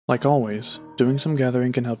Like always, doing some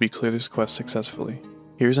gathering can help you clear this quest successfully.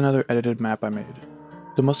 Here's another edited map I made.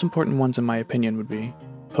 The most important ones in my opinion would be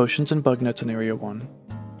potions and bug nets in Area 1,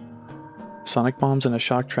 sonic bombs and a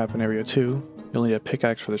shock trap in Area 2, you'll need a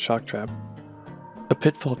pickaxe for the shock trap, a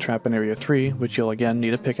pitfall trap in Area 3, which you'll again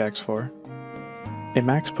need a pickaxe for, a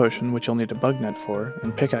max potion which you'll need a bug net for,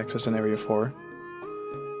 and pickaxes in Area 4,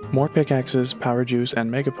 more pickaxes, power juice,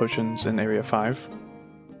 and mega potions in Area 5,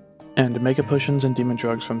 and mega potions and demon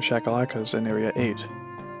drugs from Shakalakas in Area 8.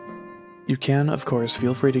 You can, of course,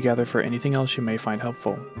 feel free to gather for anything else you may find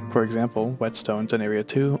helpful, for example, whetstones in Area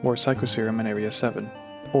 2 or psychoserum in Area 7,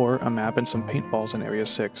 or a map and some paintballs in Area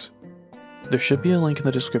 6. There should be a link in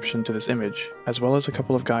the description to this image, as well as a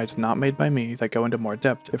couple of guides not made by me that go into more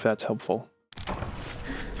depth if that's helpful.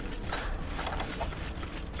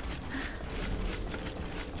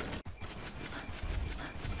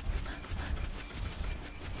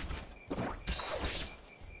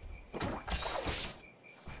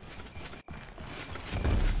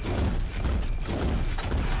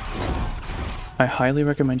 I highly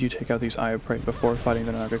recommend you take out these Eye of Prey before fighting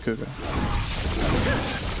the Nargacuga.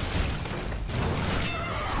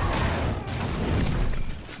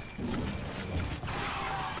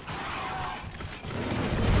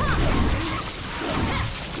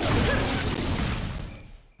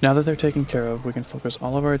 Now that they're taken care of, we can focus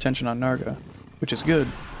all of our attention on Narga, which is good,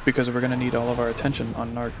 because we're going to need all of our attention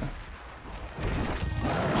on Narga.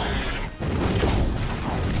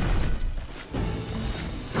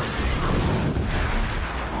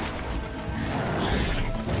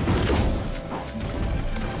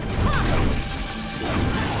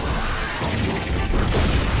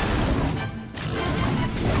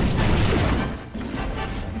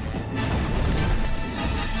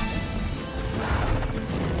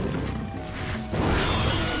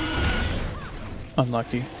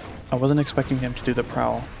 Unlucky. I wasn't expecting him to do the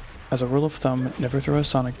prowl. As a rule of thumb, never throw a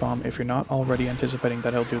sonic bomb if you're not already anticipating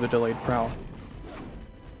that he'll do the delayed prowl.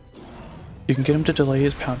 You can get him to delay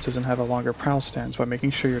his pounces and have a longer prowl stance by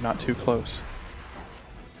making sure you're not too close.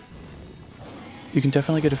 You can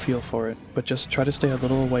definitely get a feel for it, but just try to stay a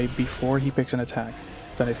little away before he picks an attack.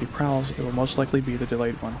 Then if he prowls, it will most likely be the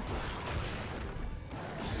delayed one.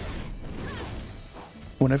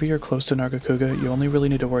 Whenever you're close to Nargacuga, you only really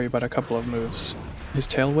need to worry about a couple of moves. His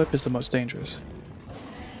tail whip is the most dangerous.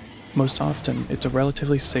 Most often, it's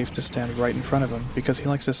relatively safe to stand right in front of him because he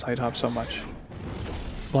likes to side hop so much.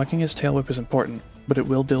 Blocking his tail whip is important, but it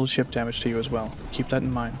will deal ship damage to you as well. Keep that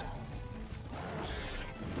in mind.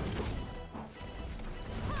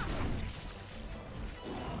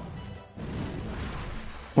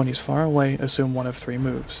 When he's far away, assume one of three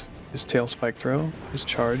moves: his tail spike throw, his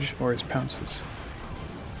charge, or his pounces.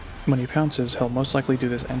 When he pounces, he'll most likely do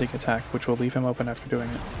this ending attack, which will leave him open after doing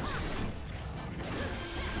it.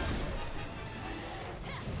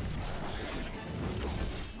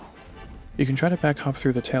 You can try to back hop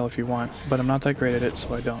through the tail if you want, but I'm not that great at it,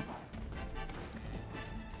 so I don't.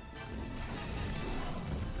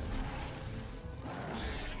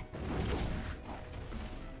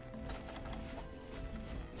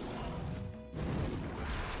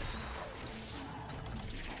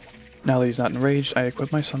 Now that he's not enraged, I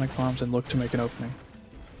equip my sonic bombs and look to make an opening.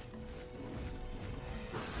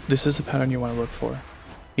 This is the pattern you want to look for.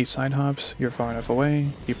 He side hops, you're far enough away,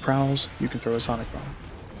 he prowls, you can throw a sonic bomb.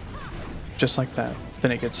 Just like that.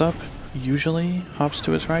 Then he gets up, usually hops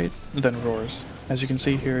to his right, then roars. As you can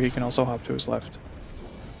see here, he can also hop to his left.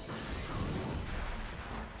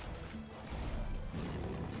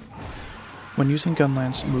 When using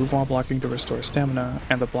Gunlance, move while blocking to restore stamina,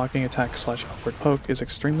 and the blocking attack / upward poke is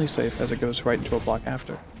extremely safe as it goes right into a block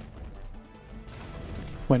after.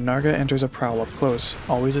 When Narga enters a prowl up close,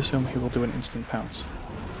 always assume he will do an instant pounce.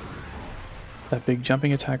 That big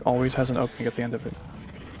jumping attack always has an opening at the end of it.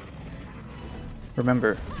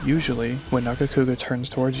 Remember, usually, when Nargacuga turns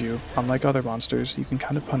towards you, unlike other monsters, you can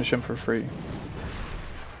kind of punish him for free.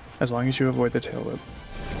 As long as you avoid the tail whip.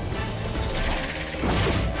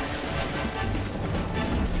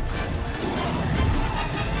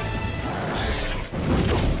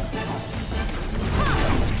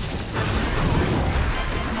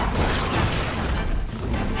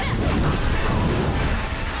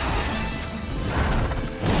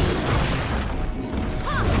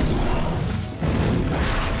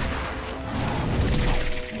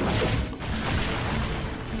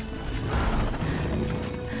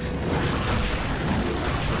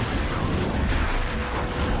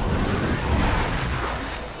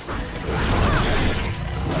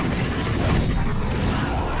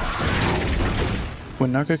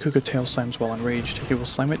 When Nargacuga tail slams while enraged, he will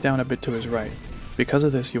slam it down a bit to his right. Because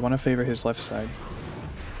of this, you want to favor his left side.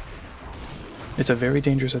 It's a very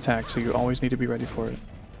dangerous attack, so you always need to be ready for it.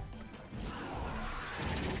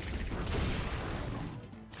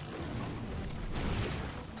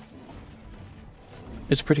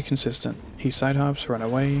 It's pretty consistent. He side hops, run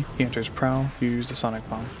away, he enters prowl, you use the sonic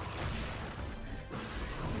bomb.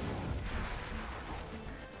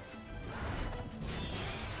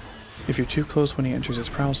 If you're too close when he enters his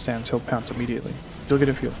prowl stance, he'll pounce immediately. You'll get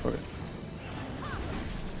a feel for it.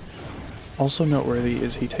 Also noteworthy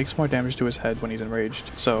is he takes more damage to his head when he's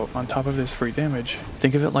enraged, so on top of this free damage,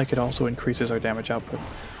 think of it like it also increases our damage output.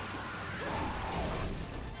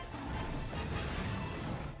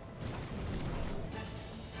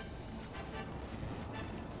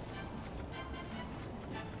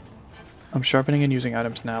 I'm sharpening and using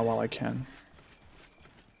items now while I can.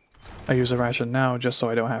 I use a ration now just so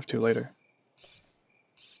I don't have to later.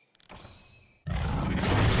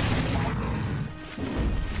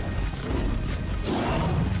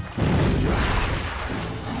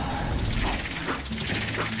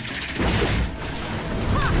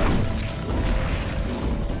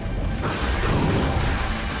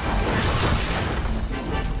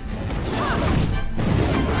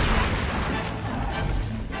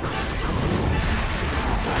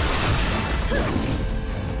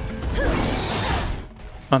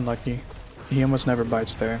 Unlucky. He almost never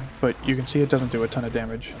bites there, but you can see it doesn't do a ton of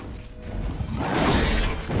damage.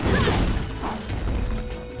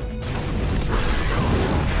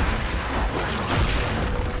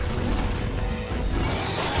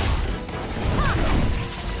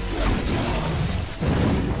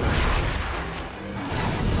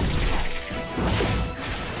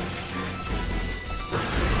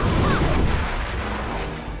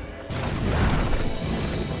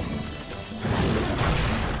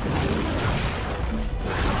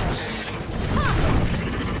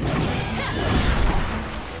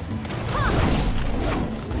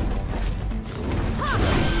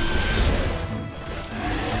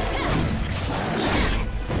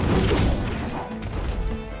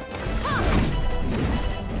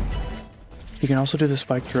 You can also do the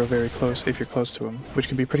spike throw very close if you're close to him, which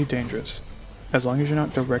can be pretty dangerous. As long as you're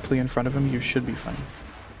not directly in front of him, you should be fine.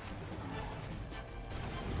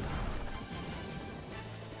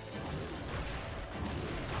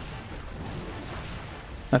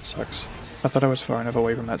 That sucks. I thought I was far enough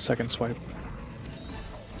away from that second swipe.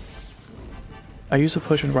 I use a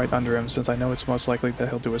push and right under him since I know it's most likely that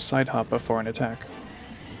he'll do a side hop before an attack.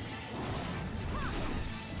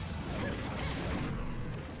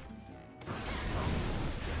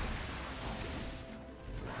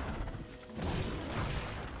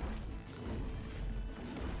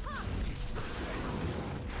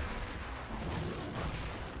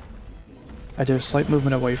 I did a slight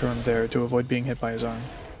movement away from him there to avoid being hit by his arm.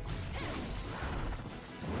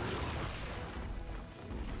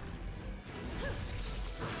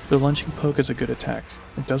 The lunging poke is a good attack.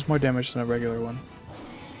 It does more damage than a regular one.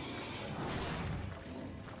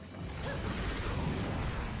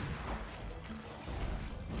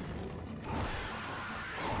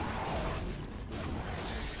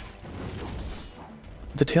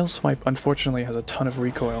 The tail swipe unfortunately has a ton of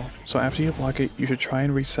recoil, so after you block it, you should try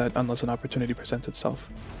and reset unless an opportunity presents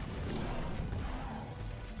itself.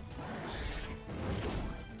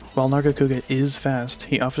 While Nargacuga is fast,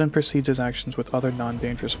 he often precedes his actions with other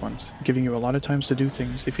non-dangerous ones, giving you a lot of times to do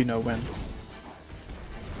things if you know when.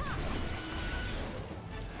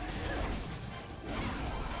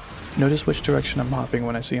 Notice which direction I'm hopping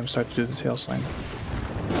when I see him start to do the tail slam.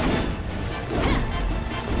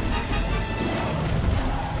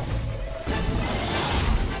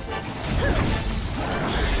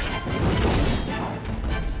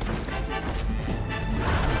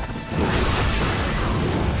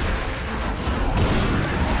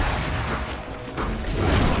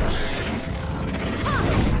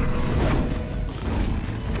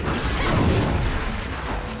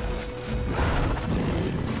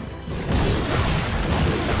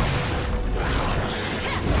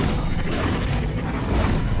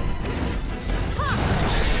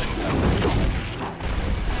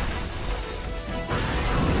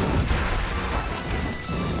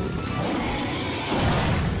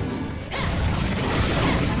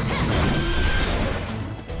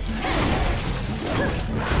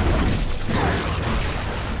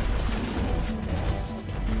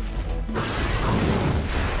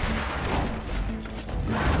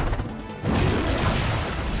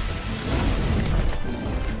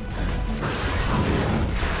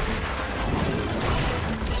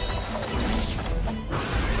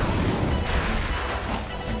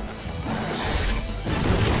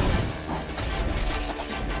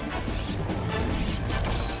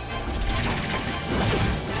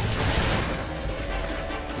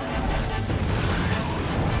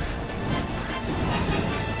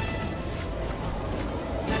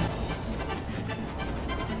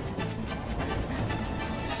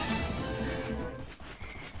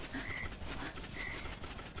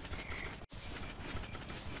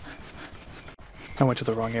 I went to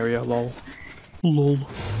the wrong area, lol. Lol.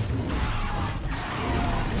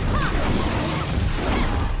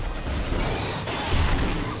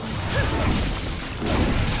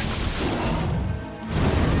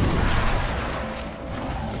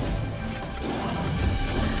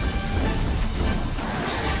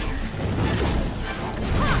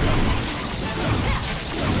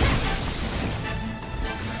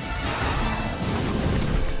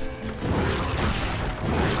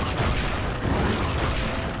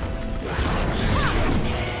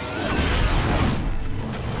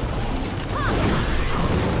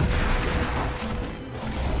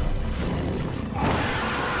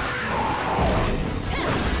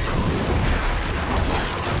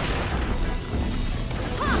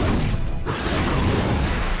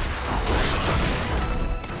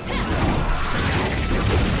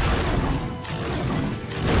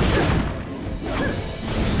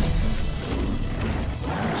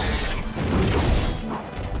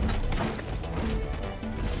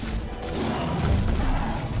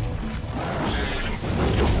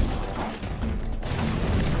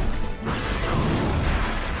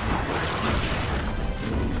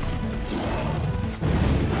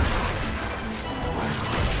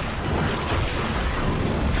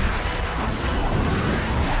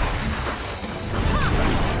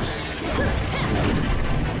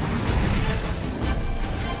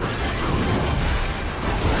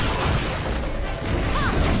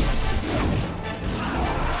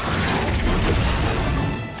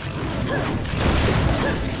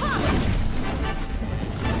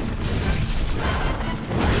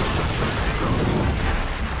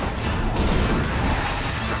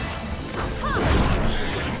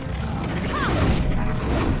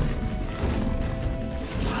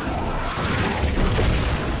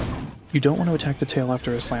 You don't want to attack the tail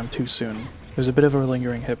after a slam too soon. There's a bit of a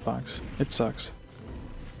lingering hitbox. It sucks.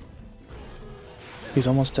 He's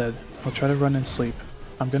almost dead. I'll try to run and sleep.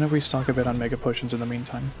 I'm gonna restock a bit on mega potions in the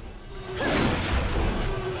meantime.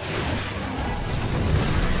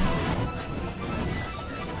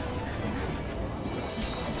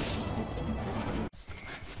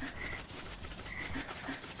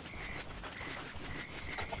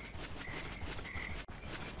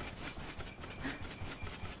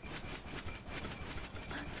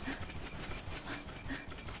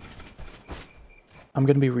 I'm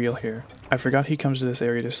gonna be real here. I forgot he comes to this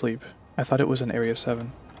area to sleep. I thought it was in Area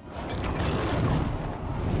 7.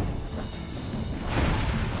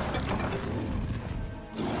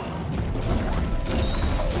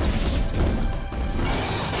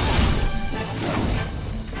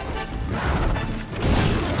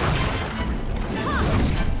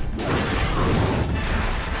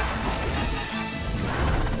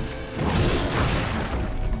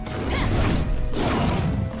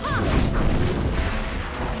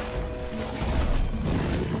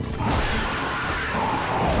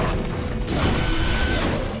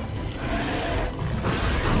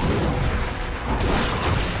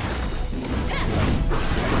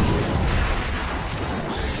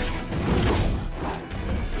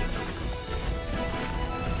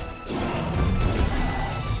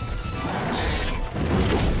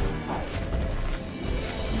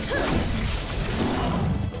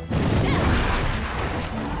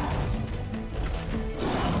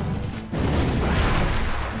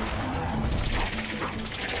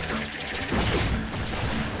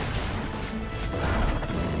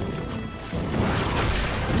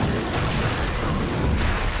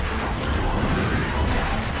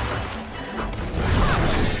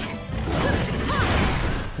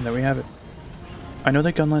 And there we have it. I know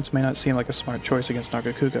that Gunlance may not seem like a smart choice against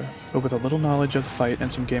Nargacuga, but with a little knowledge of the fight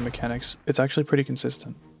and some game mechanics, it's actually pretty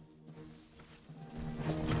consistent.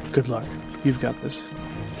 Good luck. You've got this.